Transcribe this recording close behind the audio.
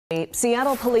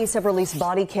Seattle police have released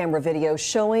body camera video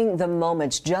showing the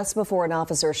moments just before an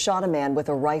officer shot a man with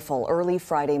a rifle early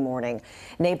Friday morning.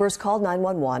 Neighbors called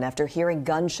 911 after hearing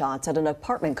gunshots at an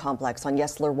apartment complex on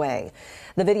Yesler Way.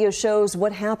 The video shows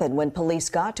what happened when police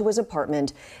got to his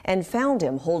apartment and found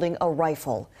him holding a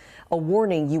rifle. A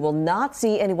warning: you will not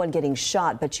see anyone getting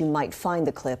shot, but you might find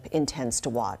the clip intense to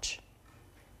watch.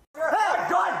 Hey,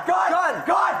 gun! Drop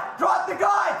the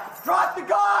gun! Drop the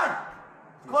gun!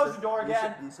 Close the door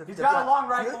again. He's got a long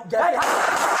rifle.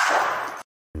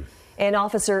 An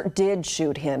officer did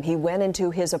shoot him. He went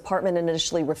into his apartment and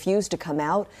initially refused to come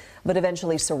out, but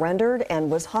eventually surrendered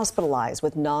and was hospitalized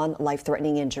with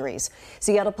non-life-threatening injuries.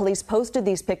 Seattle police posted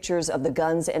these pictures of the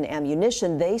guns and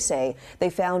ammunition they say they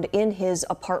found in his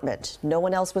apartment. No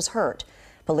one else was hurt.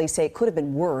 Police say it could have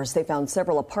been worse. They found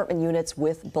several apartment units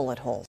with bullet holes.